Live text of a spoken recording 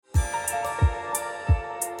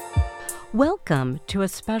Welcome to a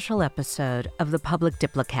special episode of the Public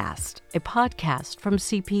Diplocast, a podcast from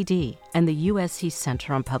CPD and the USC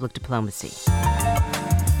Center on Public Diplomacy.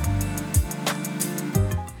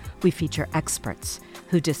 We feature experts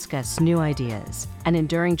who discuss new ideas and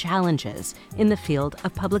enduring challenges in the field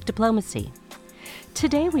of public diplomacy.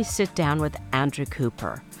 Today we sit down with Andrew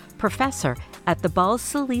Cooper, professor at the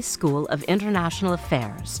Balsillie School of International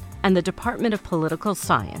Affairs and the Department of Political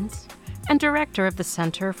Science, and director of the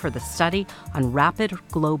Center for the Study on Rapid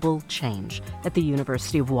Global Change at the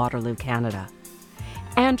University of Waterloo, Canada.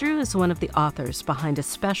 Andrew is one of the authors behind a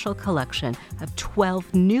special collection of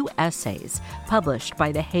 12 new essays published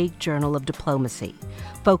by the Hague Journal of Diplomacy,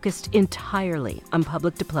 focused entirely on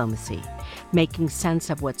public diplomacy, making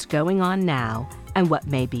sense of what's going on now and what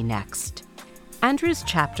may be next. Andrew's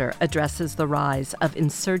chapter addresses the rise of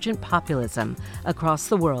insurgent populism across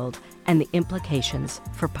the world and the implications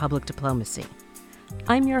for public diplomacy.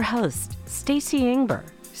 I'm your host, Stacey Ingber,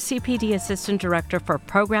 CPD Assistant Director for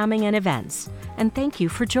Programming and Events, and thank you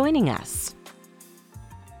for joining us.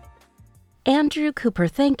 Andrew Cooper,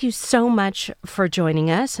 thank you so much for joining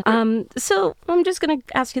us. So I'm just going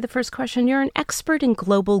to ask you the first question. You're an expert in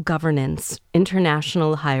global governance,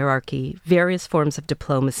 international hierarchy, various forms of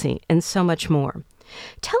diplomacy, and so much more.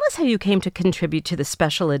 Tell us how you came to contribute to the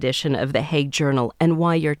special edition of the Hague Journal and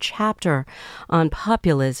why your chapter on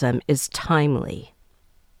populism is timely.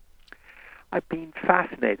 I've been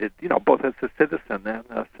fascinated, both as a citizen and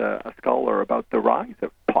as a scholar about the rise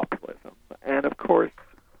of populism. And of course,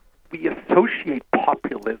 we associate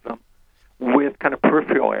populism with kind of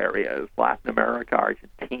peripheral areas, Latin America,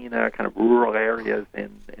 Argentina, kind of rural areas in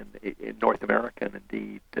North America and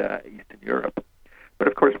indeed Eastern Europe. But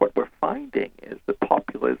of course, what we're finding is that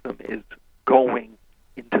populism is going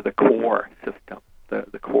into the core system,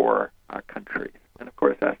 the core countries. And of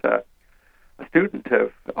course, as a student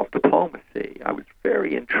of diplomacy, I was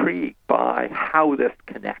very intrigued by how this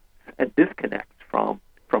connects and disconnects from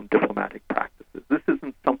diplomatic practices. This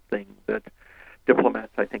isn't something that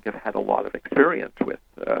diplomats, I think, have had a lot of experience with,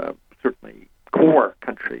 certainly core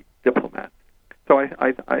country diplomats. So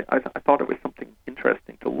I thought it was something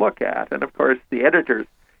interesting to look at. And of course, the editors,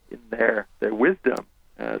 in their wisdom,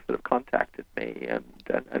 sort of contacted me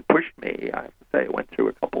and pushed me. I have to say, I went through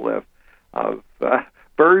a couple of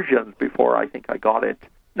versions before I think I got it,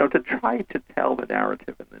 to try to tell the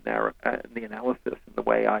narrative and the analysis in the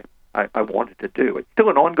way I wanted to do. It's still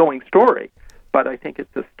an ongoing story, but I think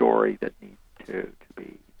it's a story that needs to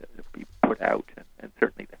be put out, and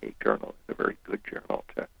certainly the Hague Journal is a very good journal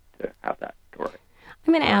to have that story.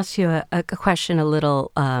 I'm going to ask you a question a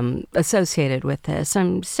little associated with this.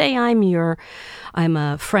 Say I'm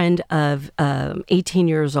a friend of 18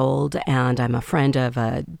 years old, and I'm a friend of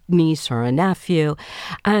a niece or a nephew,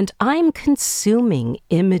 and I'm consuming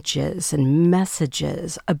images and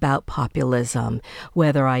messages about populism,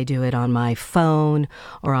 whether I do it on my phone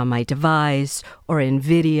or on my device or in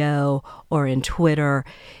video or in Twitter.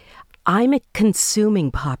 I'm consuming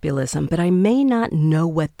populism, but I may not know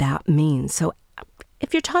what that means. So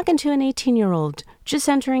if you're talking to an 18-year-old just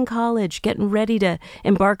entering college, getting ready to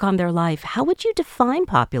embark on their life, how would you define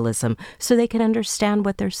populism so they can understand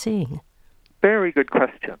what they're seeing? Very good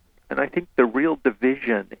question. And I think the real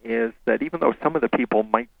division is that even though some of the people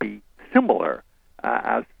might be similar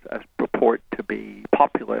as purport to be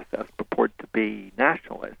populist, as purport to be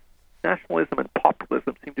nationalist, nationalism and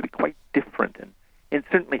populism seem to be quite different in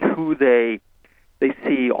certainly who they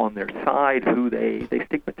see on their side, who they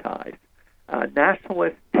stigmatize.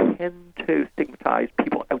 Nationalists tend to stigmatize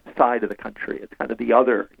people outside of the country. It's kind of the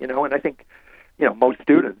other, and I think, most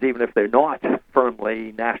students, even if they're not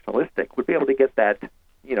firmly nationalistic, would be able to get that,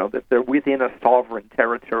 that they're within a sovereign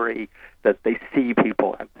territory, that they see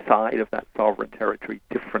people outside of that sovereign territory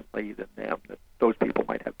differently than them, that those people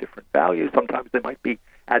might have different values. Sometimes they might be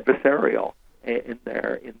adversarial in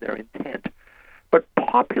their intent. But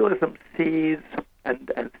populism sees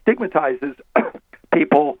and stigmatizes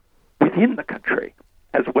people within the country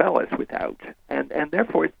as well as without. And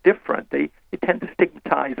therefore it's different. They tend to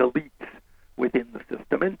stigmatize elites within the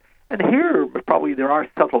system. And here probably there are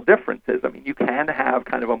subtle differences. I mean, you can have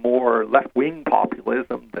kind of a more left-wing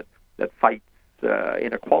populism that fights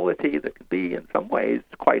inequality that can be in some ways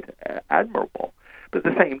quite admirable. But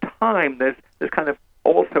at the same time, there's kind of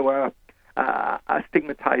also a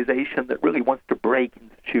stigmatization that really wants to break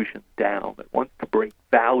institutions down, that wants to break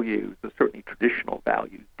values, certainly traditional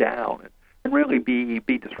values, down, and really be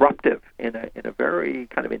disruptive in a very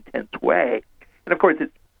kind of intense way. And of course,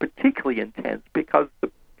 it's particularly intense because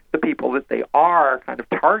the people that they are kind of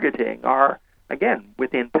targeting are, again,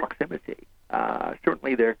 within proximity.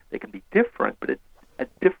 Certainly they can be different, but it's a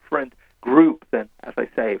different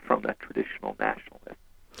away from that traditional nationalism.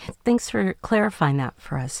 Thanks for clarifying that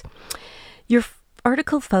for us. Your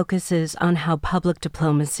article focuses on how public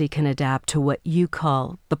diplomacy can adapt to what you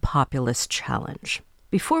call the populist challenge.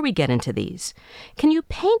 Before we get into these, can you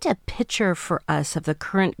paint a picture for us of the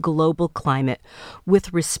current global climate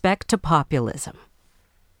with respect to populism?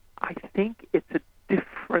 I think it's a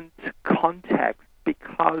different context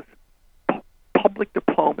because public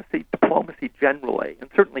diplomacy generally, and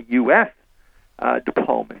certainly U.S.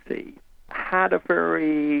 Diplomacy, had a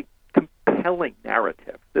very compelling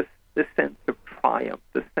narrative, this sense of triumph,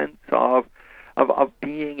 the sense of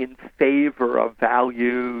being in favor of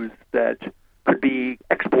values that could be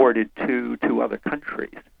exported to other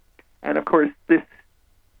countries. And of course, this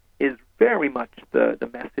is very much the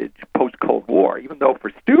message post-Cold War, even though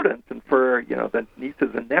for students and for the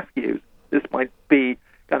nieces and nephews, this might be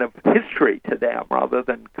kind of history to them rather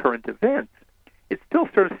than current events. It still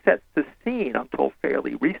sort of sets the scene until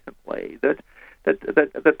fairly recently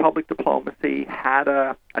that public diplomacy had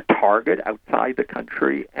a target outside the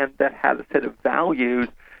country and that had a set of values,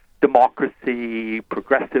 democracy,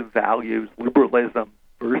 progressive values, liberalism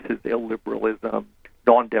versus illiberalism,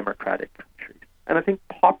 non-democratic countries. And I think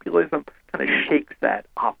populism kind of shakes that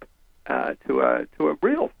up to a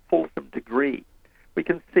real fulsome degree. We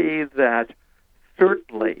can see that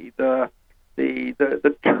certainly the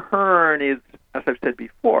turn is, as I've said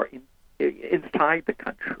before, inside the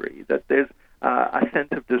country, that there's a sense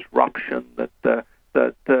of disruption, that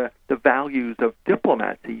the values of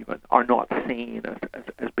diplomats even are not seen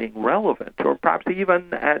as being relevant, or perhaps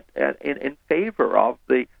even in favor of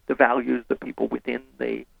the values that people within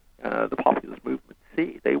the populist movement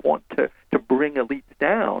see. They want to bring elites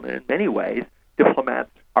down, and in many ways,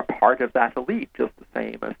 diplomats are part of that elite, just the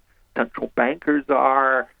same as central bankers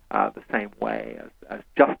are, the same way as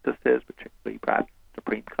justices, particularly perhaps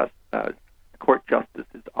Supreme Court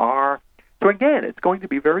justices are. So again, it's going to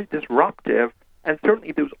be very disruptive, and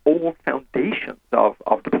certainly those old foundations of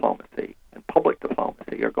diplomacy and public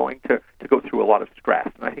diplomacy are going to go through a lot of stress,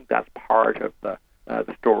 and I think that's part of the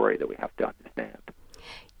story that we have to understand.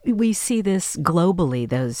 We see this globally,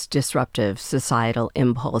 those disruptive societal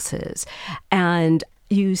impulses, and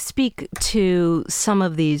you speak to some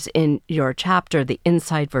of these in your chapter, the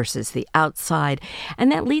inside versus the outside.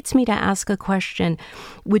 And that leads me to ask a question,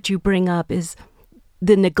 which you bring up, is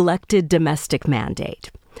the neglected domestic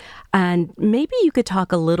mandate. And maybe you could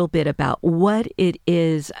talk a little bit about what it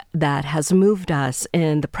is that has moved us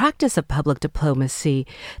in the practice of public diplomacy,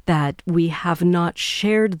 that we have not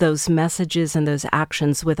shared those messages and those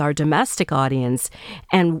actions with our domestic audience,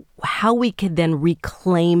 and how we could then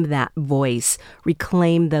reclaim that voice,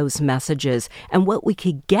 reclaim those messages, and what we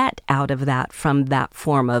could get out of that from that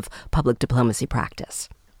form of public diplomacy practice.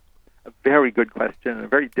 A very good question, and a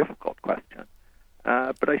very difficult question.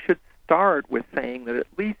 But I should start with saying that at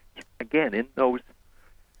least, again, in those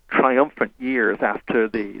triumphant years after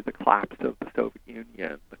the collapse of the Soviet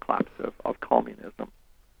Union, the collapse of communism,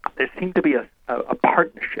 there seemed to be a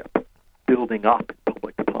partnership building up in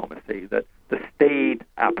public diplomacy, that the state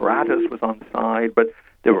apparatus was on side, but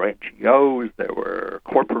there were NGOs, there were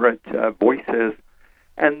corporate voices,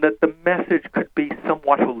 and that the message could be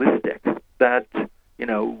somewhat holistic, that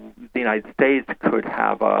the United States could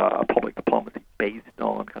have a public diplomacy based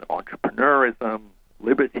on kind of entrepreneurism,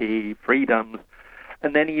 liberty, freedoms,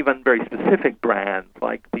 and then even very specific brands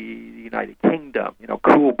like the United Kingdom,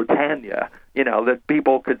 cool Britannia, that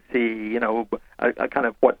people could see, a kind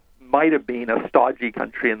of what might have been a stodgy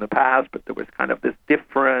country in the past, but there was kind of this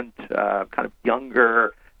different, kind of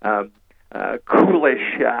younger,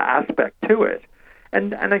 coolish aspect to it.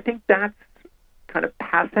 And I think that's kind of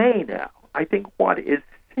passé now. I think what is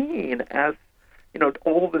seen as,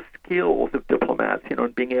 all the skills of diplomats,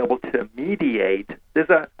 and being able to mediate, there's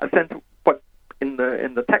a sense of what in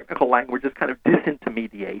the technical language is kind of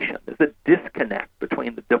disintermediation. There's a disconnect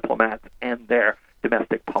between the diplomats and their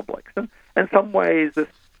domestic publics. And in some ways, this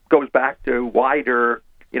goes back to wider,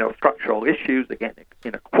 structural issues, again,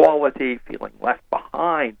 inequality, feeling left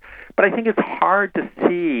behind. But I think it's hard to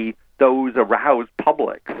see those aroused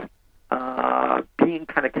publics being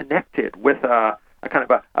kind of connected with a kind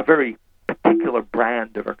of a very particular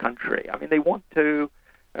brand of a country. I mean, they want to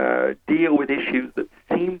deal with issues that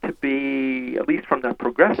seem to be, at least from the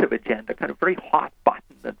progressive agenda, kind of very hot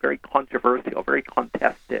button and very controversial, very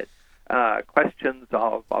contested. Questions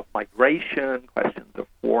of migration, questions of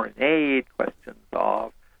foreign aid, questions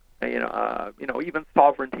of even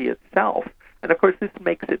sovereignty itself. And of course, this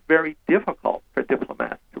makes it very difficult for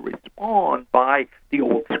diplomats to respond by the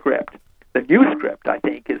old script. The new script, I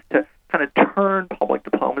think, is to kind of turn public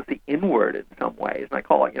diplomacy inward in some ways, and I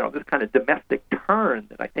call it, this kind of domestic turn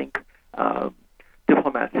that I think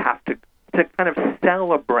diplomats have to kind of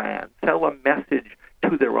sell a brand, sell a message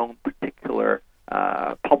to their own particular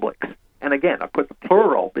publics. And again, I put the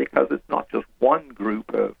plural because it's not just one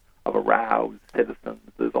group of aroused citizens.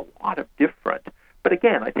 There's a lot of different. But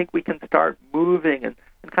again, I think we can start moving and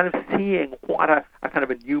kind of seeing what a kind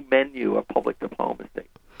of a new menu of public diplomacy.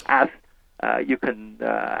 As you can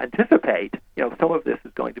anticipate, some of this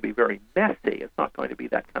is going to be very messy. It's not going to be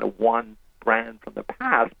that kind of one brand from the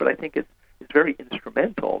past, but I think it's very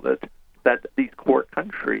instrumental that these core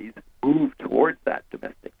countries move towards that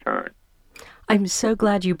domestic turn. I'm so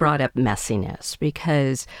glad you brought up messiness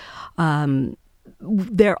because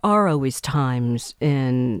there are always times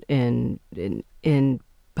in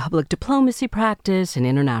public diplomacy practice, in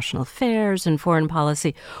international affairs and foreign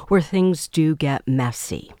policy where things do get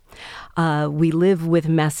messy. We live with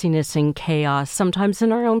messiness and chaos sometimes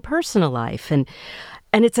in our own personal life, and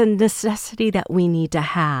it's a necessity that we need to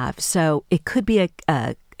have. So it could be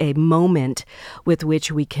a moment with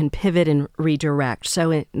which we can pivot and redirect.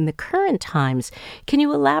 So in the current times, can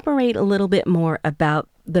you elaborate a little bit more about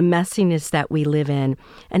the messiness that we live in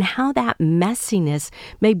and how that messiness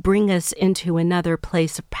may bring us into another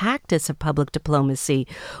place of practice of public diplomacy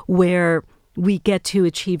where we get to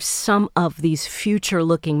achieve some of these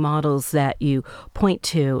future-looking models that you point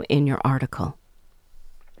to in your article?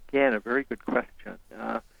 Again, a very good question.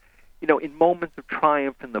 In moments of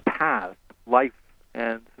triumph in the past, life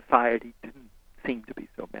and society didn't seem to be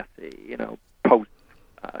so messy. Post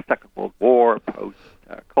Second World War, post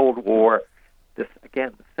Cold War, the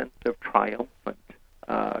sense of triumphant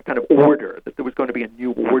kind of order, that there was going to be a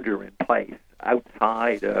new order in place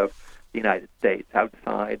outside of the United States,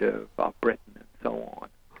 outside of Britain, and so on.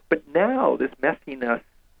 But now this messiness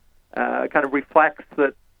kind of reflects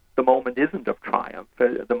that the moment isn't of triumph.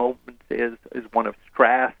 The moment is one of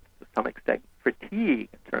stress, to some extent fatigue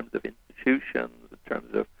in terms of institutions, in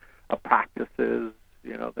terms of practices,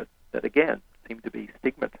 that again seem to be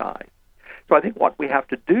stigmatized. So I think what we have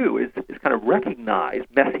to do is kind of recognize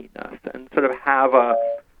messiness and sort of have a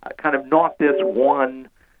kind of not this one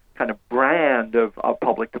kind of brand of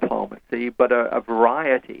public diplomacy, but a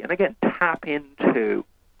variety. And again, tap into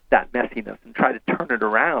that messiness and try to turn it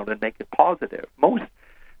around and make it positive. Most,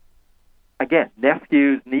 again,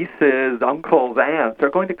 nephews, nieces, uncles, aunts are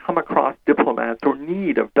going to come across diplomats or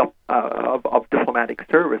need of diplomatic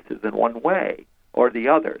services in one way or the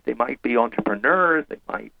other. They might be entrepreneurs, they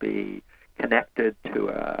might be connected to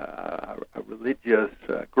a religious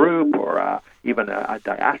group or even a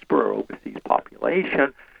diaspora or overseas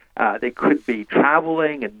population. They could be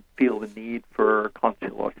traveling and feel the need for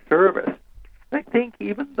consular service. And I think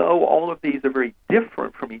even though all of these are very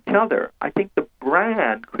different from each other, I think the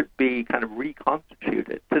brand could be kind of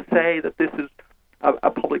reconstituted to say that this is a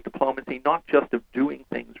public diplomacy not just of doing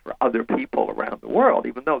things for other people around the world,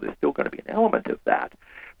 even though there's still going to be an element of that,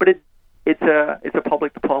 but it's a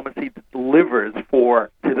public diplomacy that delivers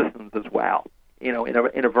for citizens as well, in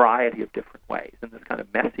a variety of different ways, in this kind of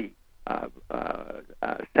messy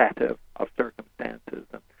set of circumstances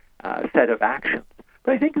and set of actions.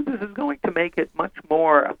 But I think this is going to make it much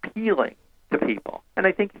more appealing to people. And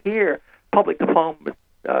I think here, public diplomats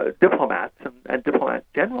and diplomats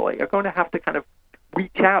generally are going to have to kind of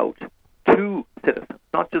reach out to citizens,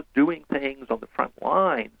 not just doing things on the front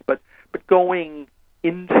lines, but going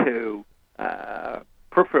into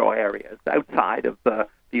peripheral areas outside of the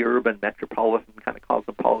urban metropolitan kind of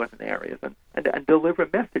cosmopolitan areas and deliver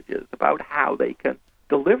messages about how they can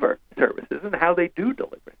deliver services and how they do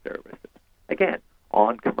deliver services. Again,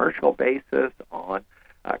 on commercial basis, on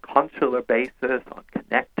consular basis, on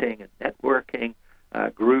connecting and networking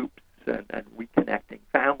groups and reconnecting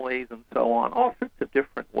families and so on, all sorts of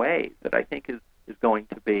different ways that I think is going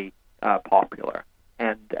to be popular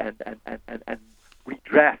and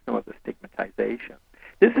redress some of the stigmatization.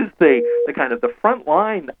 This is the kind of the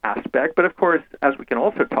frontline aspect, but of course, as we can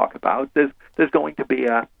also talk about, there's going to be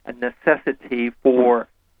a necessity for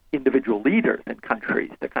individual leaders in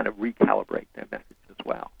countries to kind of recalibrate their message as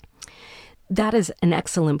well. That is an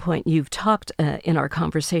excellent point. You've talked in our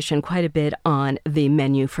conversation quite a bit on the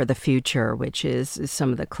menu for the future, which is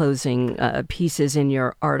some of the closing pieces in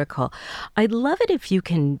your article. I'd love it if you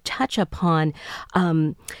can touch upon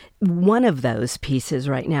one of those pieces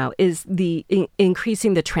right now is the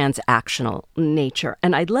increasing the transactional nature.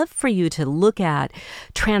 And I'd love for you to look at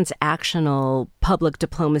transactional public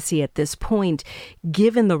diplomacy at this point,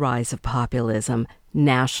 given the rise of populism,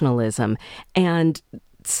 nationalism, and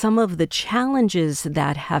some of the challenges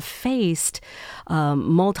that have faced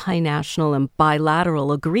multinational and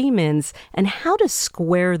bilateral agreements and how to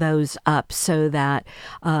square those up so that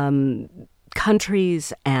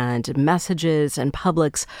countries and messages and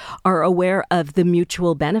publics are aware of the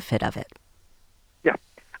mutual benefit of it. Yeah.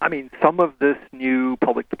 I mean, some of this new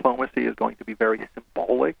public diplomacy is going to be very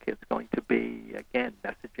symbolic. It's going to be, again,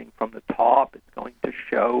 messaging from the top. It's going to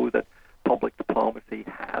show that public diplomacy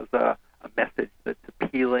has a message that's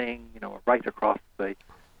appealing, right across the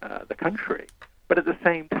country. But at the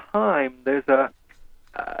same time, there's a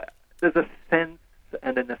sense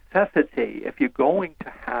and a necessity, if you're going to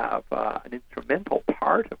have an instrumental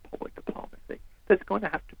part of public diplomacy, that's going to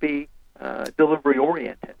have to be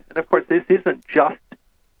delivery-oriented. And of course, this isn't just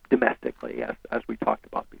domestically, as we talked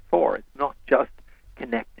about before. It's not just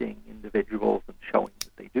connecting individuals and showing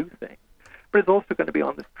that they do things, but it's also going to be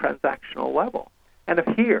on this transactional level. And if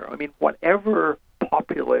here, whatever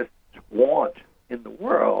populists want in the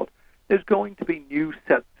world, there's going to be new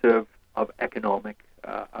sets of economic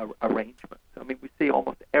arrangements. We see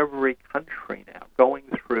almost every country now going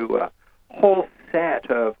through a whole set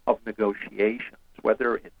of negotiations,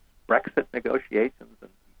 whether it's Brexit negotiations in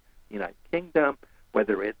the United Kingdom,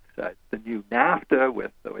 whether it's the new NAFTA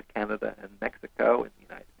with Canada and Mexico in the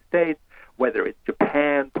United States, whether it's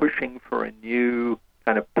Japan pushing for a new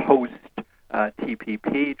kind of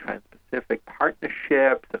post-TPP, Trans-Pacific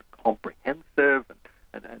partnership that's comprehensive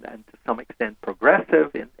and to some extent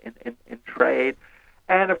progressive in trade.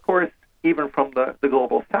 And of course, even from the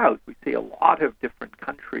global south, we see a lot of different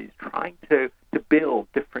countries trying to build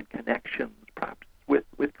different connections, perhaps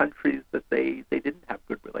with countries that they didn't have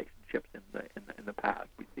good relationships in the past.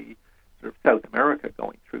 We see sort of South America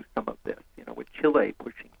going through some of this, with Chile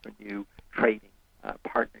pushing for new trading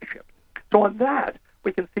partnerships. So on that,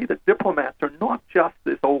 we can see that diplomats are not just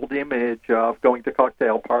this old image of going to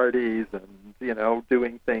cocktail parties and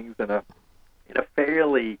doing things in a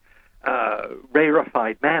fairly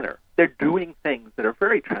rarefied manner. They're doing things that are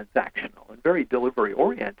very transactional and very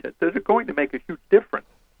delivery-oriented that are going to make a huge difference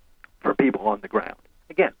for people on the ground.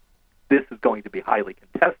 Again, this is going to be highly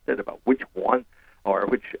contested about which one or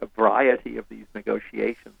which variety of these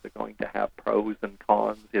negotiations are going to have pros and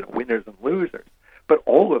cons, winners and losers. But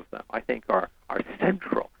all of them, I think, are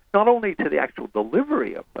central, not only to the actual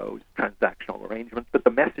delivery of those transactional arrangements, but the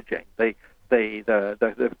messaging, the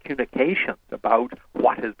communications about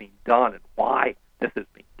what has been done and why this has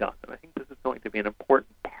been done. And I think this is going to be an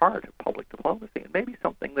important part of public diplomacy and maybe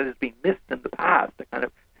something that has been missed in the past, to kind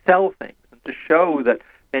of sell things and to show that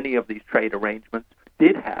many of these trade arrangements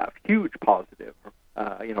did have huge positive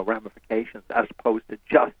ramifications, as opposed to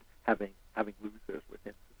just having losers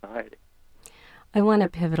within society. I want to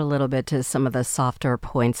pivot a little bit to some of the softer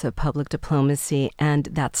points of public diplomacy, and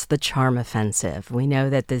that's the charm offensive. We know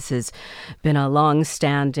that this has been a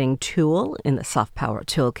long-standing tool in the soft power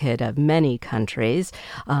toolkit of many countries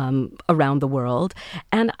around the world.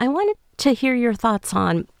 And I wanted to hear your thoughts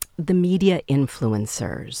on the media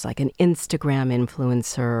influencers, like an Instagram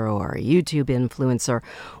influencer or a YouTube influencer.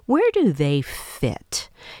 Where do they fit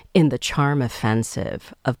in the charm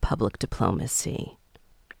offensive of public diplomacy?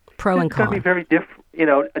 Pro and con. It's going to be very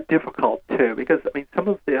difficult too, because some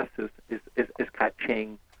of this is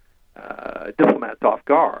catching diplomats off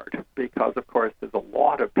guard, because of course there's a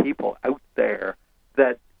lot of people out there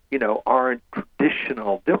that aren't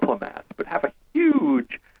traditional diplomats but have a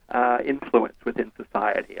huge influence within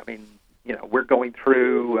society. We're going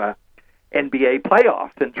through NBA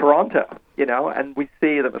playoffs in Toronto, and we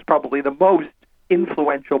see that was probably the most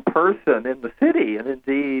influential person in the city, and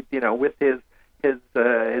indeed, with his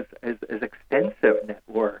extensive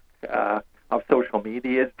network of social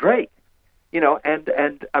media is Drake.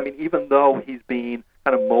 Even though he's been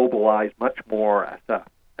kind of mobilized much more as a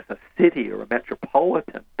city or a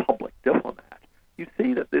metropolitan public diplomat, you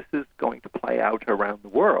see that this is going to play out around the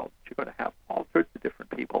world. You're going to have all sorts of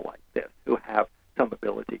different people like this who have some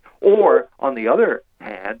ability, or on the other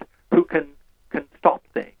hand, who can stop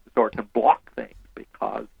things or can block things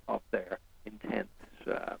because of their intense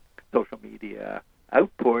social media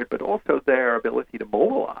output, but also their ability to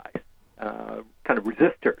mobilize kind of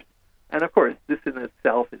resistors. And of course, this in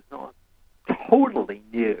itself is not totally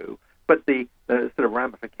new, but the sort of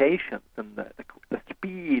ramifications and the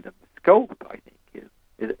speed and the scope, I think, is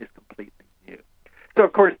completely new. So,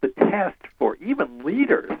 of course, the test for even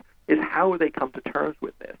leaders is how they come to terms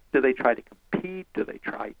with this. Do they try to compete? Do they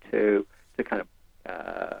try to kind of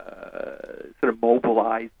sort of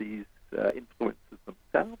mobilize these influences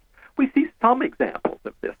themselves? We see some examples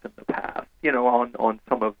of this in the past, on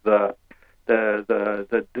some of the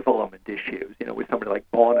development issues, with somebody like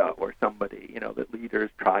Bono or somebody, that leaders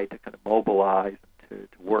try to kind of mobilize to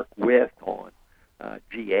work with on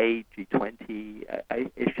G8, G20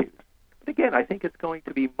 issues. But again, I think it's going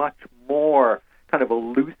to be much more kind of a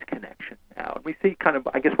loose connection now. And we see kind of,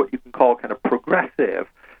 I guess, what you can call kind of progressive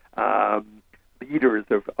leaders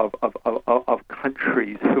of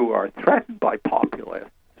countries who are threatened by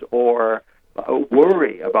populists or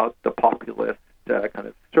worry about the populist kind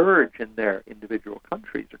of surge in their individual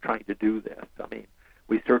countries are trying to do this. I mean,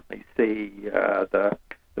 we certainly see the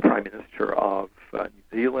Prime Minister of New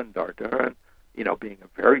Zealand, Ardern, being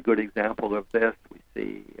a very good example of this. We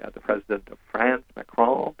see the President of France,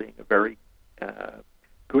 Macron, being a very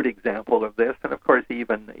good example of this, and of course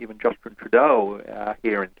even Justin Trudeau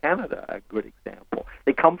here in Canada, a good example.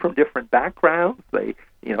 They come from different backgrounds. They,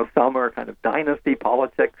 some are kind of dynasty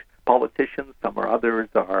politicians, some are others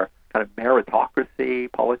are kind of meritocracy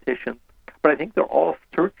politicians. But I think they're all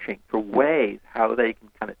searching for ways how they can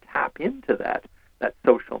kind of tap into that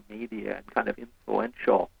social media and kind of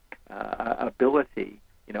influential ability,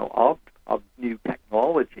 of new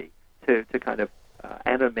technology to kind of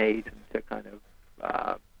animate and to kind of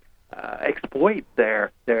exploit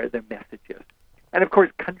their messages. And of course,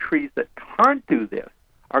 countries that can't do this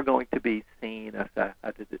are going to be seen as at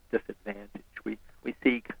a disadvantage. We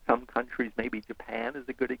see some countries, maybe Japan is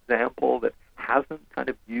a good example, that hasn't kind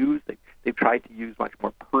of used. They've tried to use much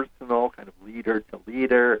more personal, kind of leader to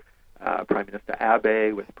leader. Prime Minister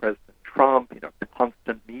Abe with President Trump,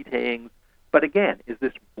 constant meetings. But again, is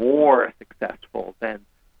this more successful than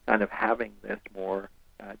kind of having this more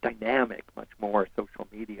dynamic, much more social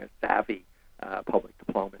media savvy public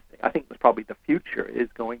diplomacy? I think that's probably the future is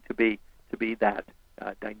going to be that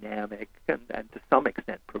dynamic and to some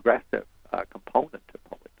extent progressive component of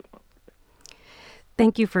public diplomacy.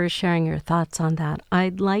 Thank you for sharing your thoughts on that.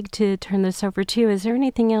 I'd like to turn this over to you. Is there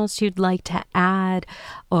anything else you'd like to add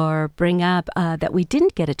or bring up that we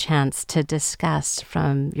didn't get a chance to discuss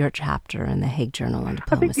from your chapter in the Hague Journal on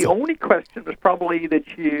Diplomacy? I think the only question was probably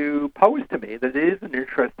that you posed to me that is an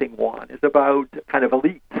interesting one is about kind of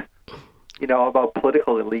elites, about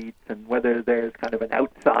political elites and whether there's kind of an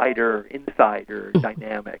outsider-insider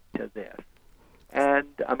dynamic to this. And,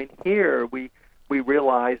 I mean, here we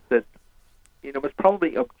realize that it's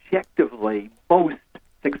probably objectively most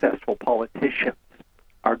successful politicians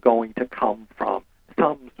are going to come from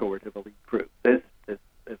some sort of elite group. There's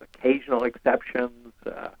occasional exceptions.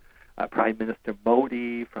 Prime Minister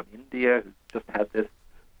Modi from India, who's just had this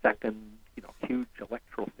second, huge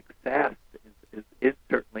electoral success, is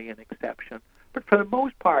certainly an exception. But for the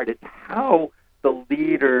most part, it's how the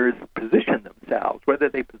leaders position themselves, whether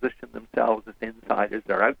they position themselves as insiders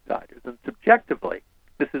or outsiders. And subjectively,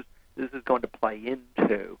 this is going to play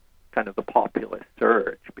into kind of the populist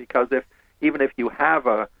surge, because even if you have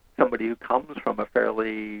somebody who comes from a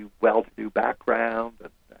fairly well-to-do background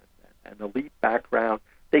and an elite background,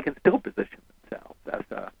 they can still position themselves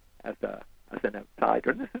as an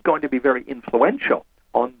outsider, and this is going to be very influential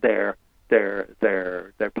on their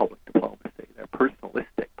public diplomacy, their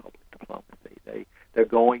personalistic public diplomacy. They're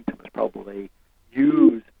going to most probably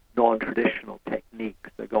use non-traditional techniques.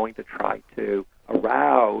 They're going to try to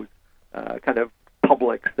arouse kind of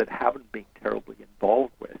publics that haven't been terribly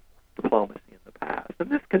involved with diplomacy in the past. And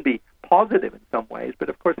this can be positive in some ways, but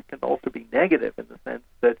of course it can also be negative in the sense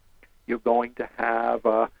that you're going to have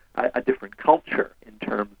a different culture in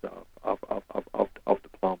terms of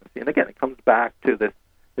diplomacy. And again, it comes back to this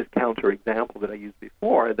counter example that I used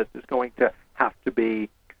before, that there's going to have to be,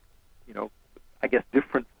 I guess,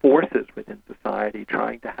 different forces within society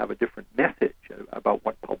trying to have a different message about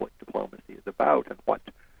what public diplomacy is about and what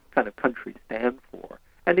kind of countries stand for.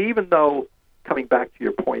 And even though, coming back to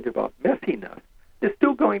your point about messiness, there's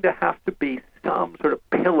still going to have to be some sort of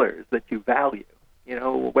pillars that you value,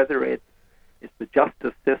 whether it's the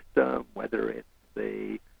justice system, whether it's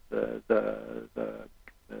the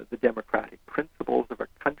democratic principles of a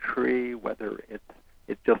country, whether it's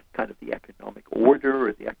just kind of the economic order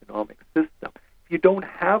or the economic system. If you don't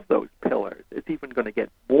have those pillars, it's even going to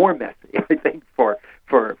get more messy, I think, for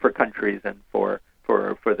countries and for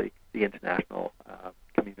the international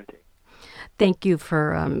community. Thank you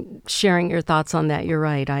for sharing your thoughts on that. You're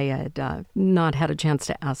right. I had not had a chance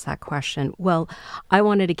to ask that question. Well, I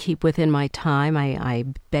wanted to keep within my time. I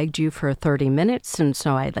begged you for 30 minutes, and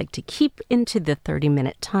so I'd like to keep into the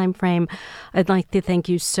 30-minute time frame. I'd like to thank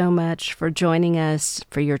you so much for joining us,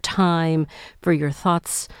 for your time, for your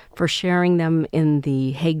thoughts, for sharing them in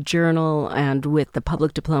the Hague Journal and with the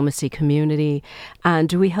public diplomacy community.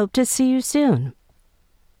 And we hope to see you soon.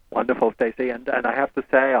 Wonderful, Stacey. And I have to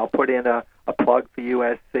say, I'll put in a plug for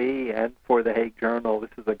USC and for the Hague Journal. This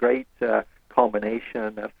is a great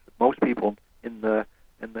combination. As most people in the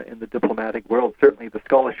diplomatic world, certainly the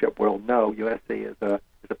scholarship world, know USC is a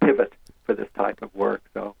pivot for this type of work.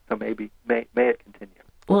 So maybe may it continue.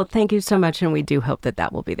 Well, thank you so much, and we do hope that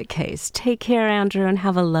that will be the case. Take care, Andrew, and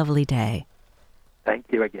have a lovely day. Thank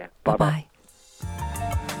you again. Bye-bye.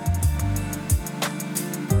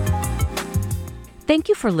 Thank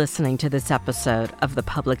you for listening to this episode of the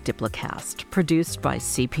Public Diplocast, produced by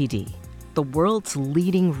CPD, the world's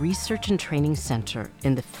leading research and training center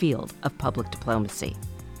in the field of public diplomacy.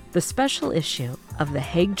 The special issue of the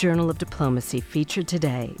Hague Journal of Diplomacy featured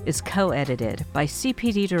today is co-edited by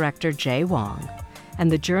CPD Director Jay Wong and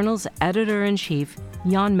the journal's editor-in-chief,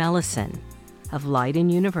 Jan Mellison, of Leiden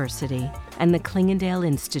University and the Klingendale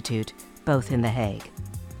Institute, both in The Hague.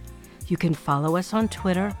 You can follow us on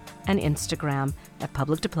Twitter and Instagram at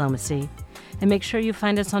Public Diplomacy, and make sure you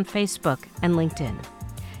find us on Facebook and LinkedIn.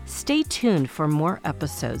 Stay tuned for more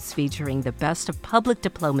episodes featuring the best of public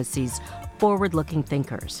diplomacy's forward-looking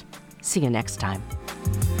thinkers. See you next time.